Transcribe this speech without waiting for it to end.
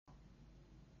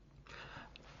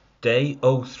Day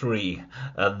 03.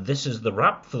 This is the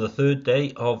wrap for the third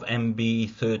day of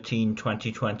mb13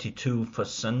 2022 for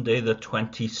Sunday the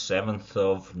 27th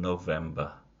of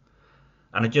November.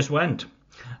 And it just went.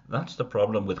 That's the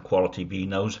problem with quality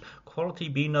Beanos. Quality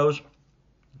Beanos,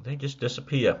 they just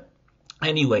disappear.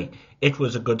 Anyway, it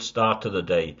was a good start to the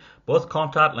day. Both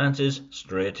contact lenses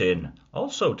straight in.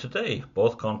 Also today,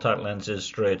 both contact lenses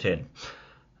straight in.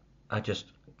 I just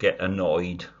get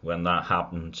annoyed when that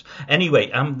happens.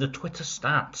 Anyway, the Twitter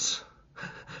stats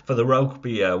for the Roke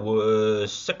beer were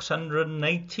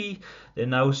 680. They're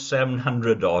now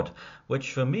 700 odd,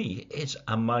 which for me is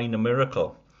a minor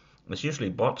miracle. It's usually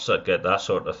bots that get that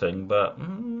sort of thing, but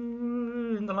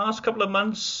in the last couple of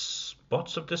months,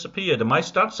 bots have disappeared, and my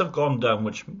stats have gone down,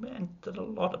 which meant that a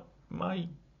lot of my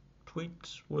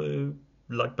tweets were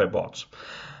liked by bots.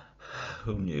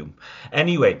 Who knew?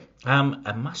 Anyway,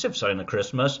 a massive sign of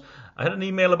Christmas. I had an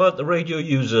email about the radio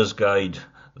users guide.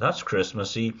 That's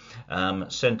Christmassy.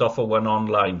 Sent off a one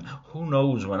online. Who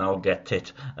knows when I'll get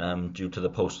it, due to the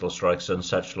postal strikes and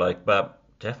such like, but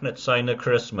definite sign of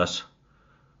Christmas.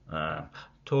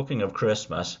 Talking of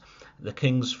Christmas, the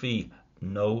King's Fee,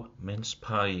 no mince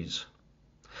pies.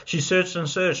 She searched and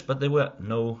searched, but there were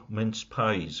no mince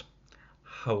pies.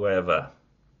 However,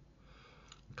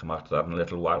 come back to that in a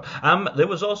little while. There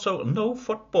was also no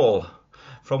football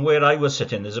from where I was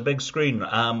sitting. There's a big screen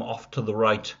off to the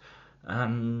right,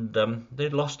 and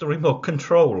they'd lost the remote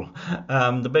control.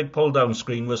 The big pull-down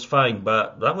screen was fine,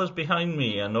 but that was behind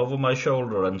me and over my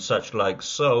shoulder and such like.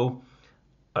 So,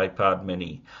 iPad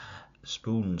mini.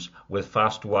 Spoons with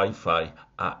fast Wi-Fi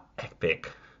are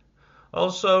epic.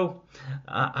 Also,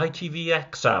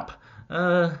 ITVX app.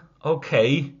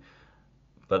 Okay.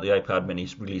 But the iPad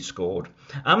Mini's really scored.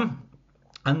 And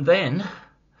then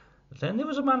there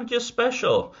was a manager's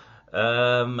special.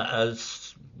 Southern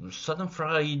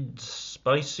fried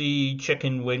spicy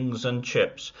chicken wings and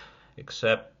chips.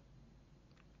 Except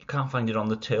you can't find it on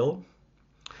the till.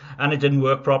 And it didn't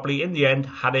work properly. In the end,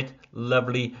 had it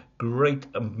lovely, great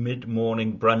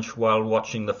mid-morning brunch while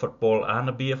watching the football and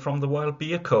a beer from the Wild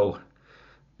Beer Co.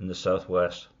 in the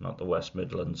southwest, not the West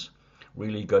Midlands.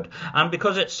 Really good. And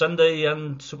because it's Sunday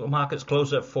and supermarkets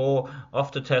close at 4,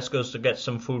 off to Tesco's to get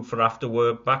some food for after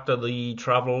work, back to the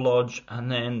Travel Lodge, and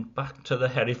then back to the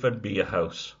Hereford Beer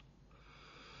House.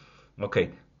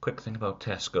 Okay, quick thing about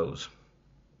Tesco's.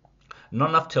 Not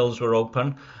enough tills were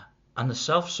open, and the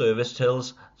self-service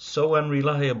tills so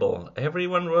unreliable.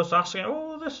 Everyone was asking,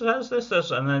 oh, this has this,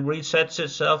 and then resets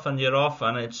itself and you're off,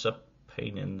 and it's a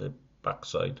pain in the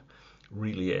backside.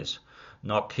 Really is.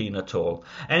 Not keen at all.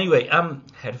 Anyway,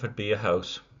 Hereford Beer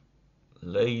House.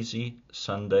 Lazy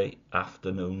Sunday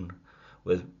afternoon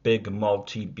with big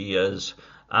malty beers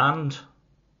and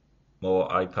more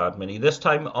iPad mini. This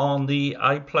time on the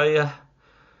iPlayer.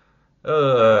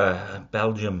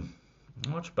 Belgium.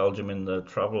 I watched Belgium in the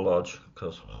Travel Lodge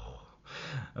because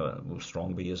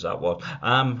strong beers that was.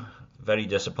 Very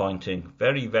disappointing.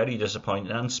 Very, very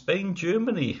disappointing. And Spain,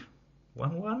 Germany.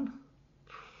 1-1.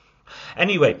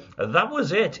 Anyway, that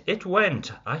was it. It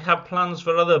went. I have plans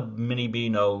for other mini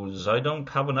Beanos. I don't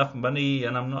have enough money,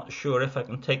 and I'm not sure if I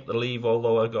can take the leave,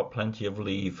 although I've got plenty of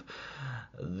leave.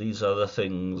 These are the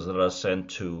things that are sent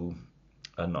to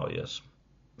annoy us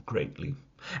greatly.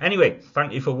 Anyway,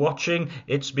 thank you for watching.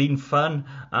 It's been fun,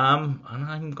 and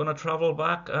I'm going to travel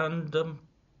back, and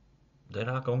there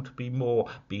are going to be more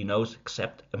Beanos,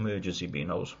 except emergency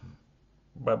Beanos.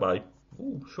 Bye-bye.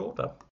 Ooh, shorter.